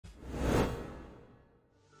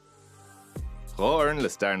Gáirn le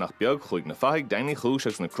stair nach beag chuig na faigh Daingean chúis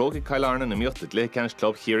agus na Crócaigh Cill na miocht de Cluiche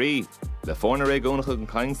Chlub Chiarraí. Le fórna ré gónacha an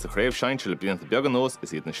caing sa chréibh seintre le blianta beag an nós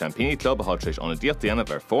is iad na Champigny Club a háitrééis an díocht déanamh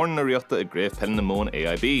ar fórna na riota i gréibh Peile na món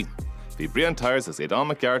AIB. Bhí brian tires as éad am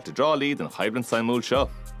ceart de drá líd an chaiblann saimúil seo.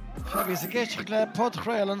 Bhís a géiteach le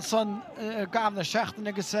podchréil an son gamna seachtain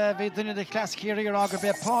agus bhí duine de Chlás Chiarraí ar aga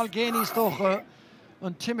bheith Paul Gainey tócha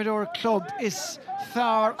an timidúir club is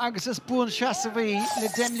fearr agus is buan seasa bhí le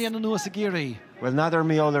Daingean an nuas a Chiarraí. Well, nadidir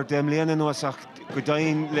míolar Daingean an nuas ach go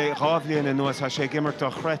daon le Ghabhlíon an nuas a sé gimmart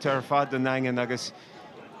a chreite ar fad an Daingean agus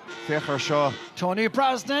féchar seo. Tony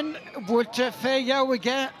Brosnan bhúilte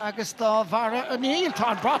féheabhaige agus tá bhara a níl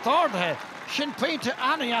tá brat ordathe sin pointe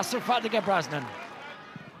annas ar fad aige Brosnan.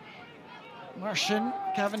 Mar sin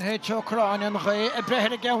Kevin H.O. Cráin an ré a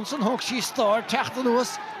brehead a Gaunson thug sí stór techt an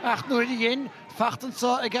nuas ach nuair a dhéin fachtan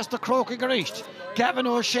sa agus do Crócaigh ar éist. Gavin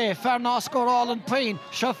O'Shea fear ná scóráil an pain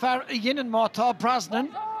seo fear a dhéanaan mátá Brosnan.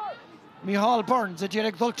 Micheál Burns a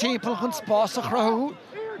ddíreach dul timpeall chun spás a chrathú.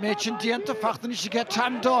 Méid sin dianta fachtan is get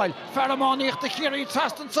Tam Doyle. Fear amáníocht a Chiarraí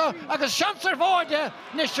trastansa agus seansar bháide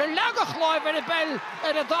ní sé legach láimh ar a bell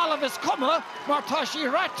ar a dálamh is cuma mar tá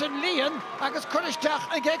sí raitin líon agus chunisteach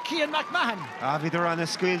a gé Cian McMahon. Bhíidir an a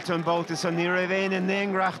scuilte an bótas an ní raibh éana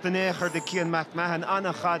néngracht an éair de Cian McMahon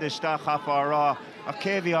anna chadisteach afá rá a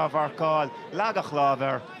céhí á bharcáil legach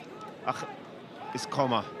lábhar ach is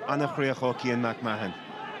cuma anna chríoch ó Cian McMahon.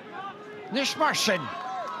 Nis mar sin.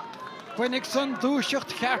 Bhuinig son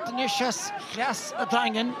dúiseocht cheartan is Chlas a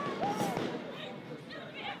Daingean.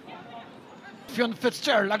 Fionn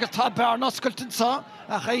Fitzgerald agus tá bear noscailtin sa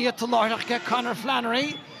a chaíad tá láithreach ge Conor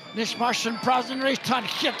Flannery. Nis mar sin Brosnan rééis tá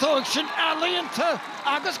chiatóg sin alíonnta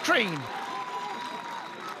agus Crean.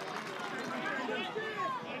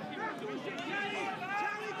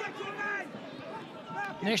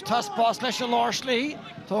 Nis tá spás leis a láirslí,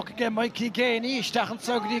 tóca ge Mikey Gainey isteach an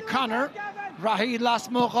sogadí Conor. Rahí las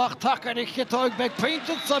mógach takar i chiatóg beag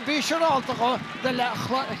painted sa bísir áltacha de le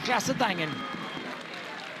Chlas a Daingean.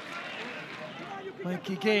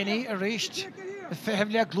 Mikey Gainey a réist a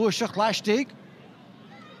fehemle glúiseach leistig.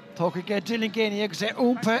 Tóca ge Dylan Gainey agus é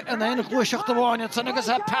úmpa an éana glúiseach do bháine san agus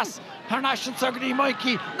a pass Harnas an sogadí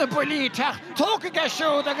Mikey na builí teach. Tóca ge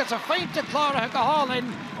siúd agus a feinte chláirithe go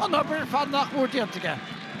hálinn an obair fad nach mór diantaige.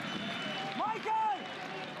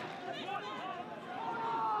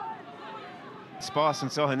 Spás an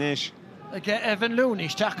sohanis. Ige Evan Looney,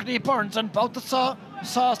 Steachrí Burns an bouta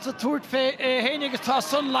sásta túirt fé hénig tá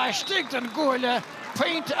sun leistig den gúile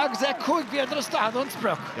paint agus cúig bhéidir a stad an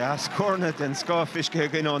spruch. Ja, scórna den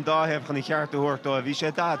scáfiisce gin an dáhebh chun i cheartú huirtá a bhí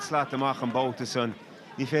sé dad slaat amach an bouta sun.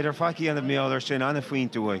 Ní féidir faci anna méallar sin anna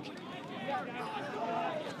faointúig.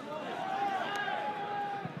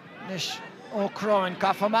 Nis ó Cráin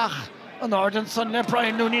gafamach an ordan son le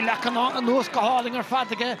Brian Looney lecaná an nús go háling ar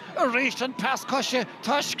fadaige a réist an pass cosise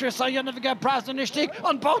tuiscris a dionmhige Brosnan istig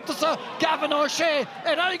an bótasa Gavin O'Shea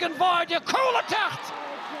ar aigen bháide cúla techt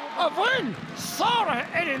a bhain sára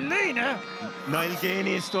ar i líne. Niall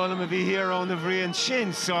Gainey is tólam a bhí hir ón na bhríon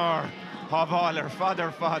sin sár habháil ar fad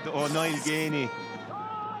ó Niall Gainey.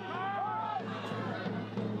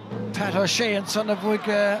 Pat O'Shea an son a bhuaig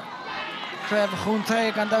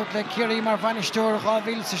Buaicphointí gan dát le Chiarraí mar bhainisteoir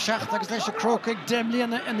gábhíl sa seacht agus leis a Crócaigh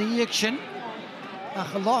Dimbliana in na dhéag sin a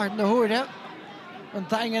go láthir na huaire an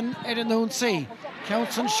Daingean ar an nún-saí.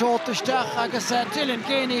 Count san seotasteach agus Dylan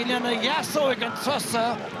Gainey lena dheasóig an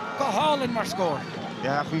tusa go hálinn mar scór.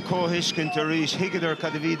 Ja, chun cóhiiscint a rís higadidir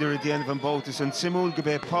cad a bhíidir a déanamh an bótas an simúl go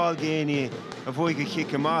bheith Paul Gainey a bhuaige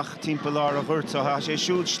chic amach timpeall a ghurtsa a sé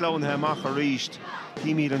siúd slónthe amach a ríist.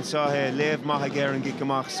 Tíimiad an sathe léamh maithe géar an gic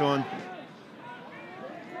amach son.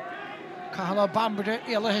 Cahala Bamberder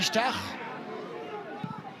eile histeach.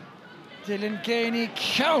 Dylan Gainey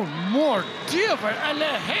ceann mór díobhar a le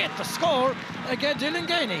héit a scór aige Dylan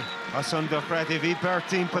Gainey. As an do chreid bhí bert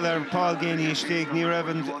timpeall ar Paul Gainey istigh ní raibh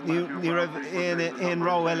éon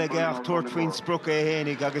rá eile ach tuairt faoin sprucha a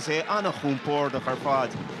hénig agus é anna chúmpórdach ar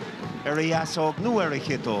fad ar a dheasóg nó ar a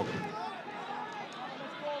chiatóg.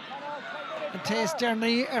 An tééis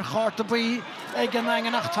dearnaí ar cháirta buí ag an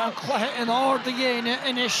Daingeanach tá chluthe in áir de dhéine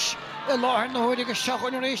inis i láthir na huaide go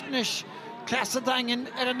seachain ar éis inis Chlas a Daingean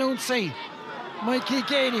ar an nún-saí. Mikey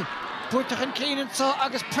Gainey puirteach an cíann sa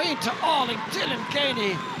agus painte áling Dylan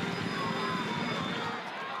Gainey.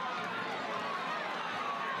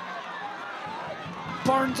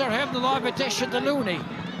 Burns ar hebh na láimhe deise de Looney.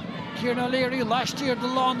 Ciarán O'Leary last year de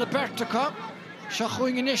lán na Bertacha. Seo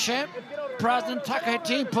chuingin ishe. Brosnan take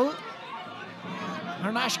timpeall.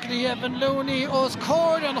 Harnas Evan Looney os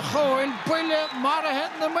cóir an chóil buile marathe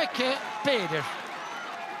na mice féidir.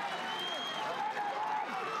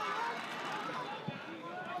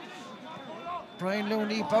 Brian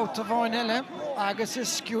Looney bout to Vainilla, agus is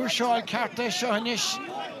skewer Sean Carter Ceannais.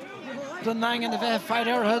 The Daingean of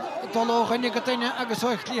féidir Dológan Nicotina, agus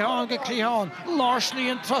oich Clihan get Clihan. Larsley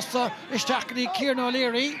and Trusta is Jackie Kieran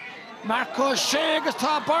O'Leary. Marco Shea agus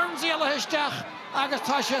tá Burns yellow is Jack, agus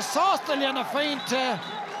tá she sauce the Liana Feinte,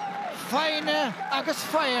 Feine agus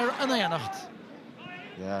Fire and the Anacht.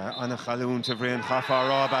 Yeah, Anna Chalún to bring Chafar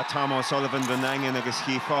Rob Thomas Sullivan the Daingean agus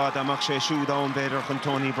Chifa, Amach she shoot down better than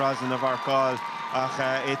Tony Brasden of Arcall.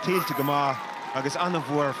 Ach, til to Gama. Agus anna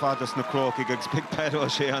bhuair fadas na Crócaigh agus big pedo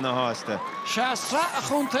sé anna hásta. Shastra a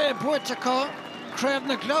chunta Buaicphointí, Chreb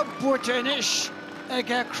na Chlub Buaicphointí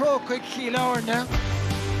ag Crócaigh Cill Airne.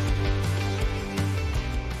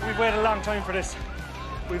 We've waited a long time for this.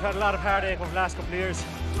 We've had a lot of heartache over the last couple of years.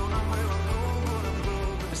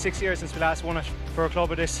 It's 6 years since we last won it for a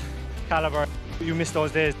club of this calibre. You miss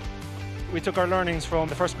those days. We took our learnings from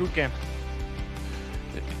the first group game.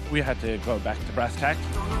 We had to go back to brass tack.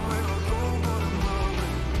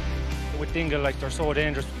 With Dingle, like, they're so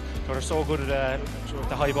dangerous, so they're so good at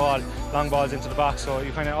the high ball, long balls into the box, so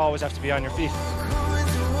you kind of always have to be on your feet.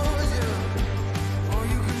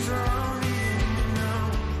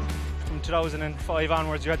 From 2005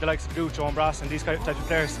 onwards, you had the likes of Cluiche and Brass and these type of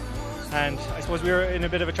players, and I suppose we were in a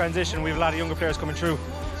bit of a transition. We have a lot of younger players coming through,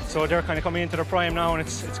 so they're kind of coming into their prime now, and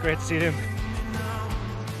it's great to see them.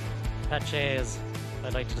 Pat Shea is,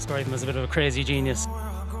 I'd like to describe him as a bit of a crazy genius.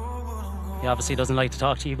 He obviously doesn't like to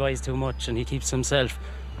talk to you boys too much and he keeps to himself,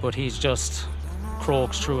 but he's just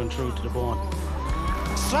Crokes true and true to the bone.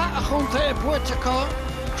 Sra a chunta Buaicphointí,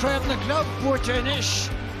 Chreb na Chlub Buaicphointí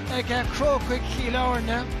ag Crócaigh Cill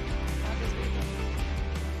Airne.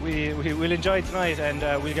 We'll enjoy tonight and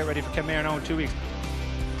we'll get ready for Ceannais now in 2 weeks.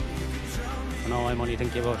 No, I'm only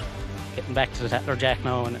thinking about getting back to the Tatler Jack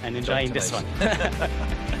now and enjoying this one.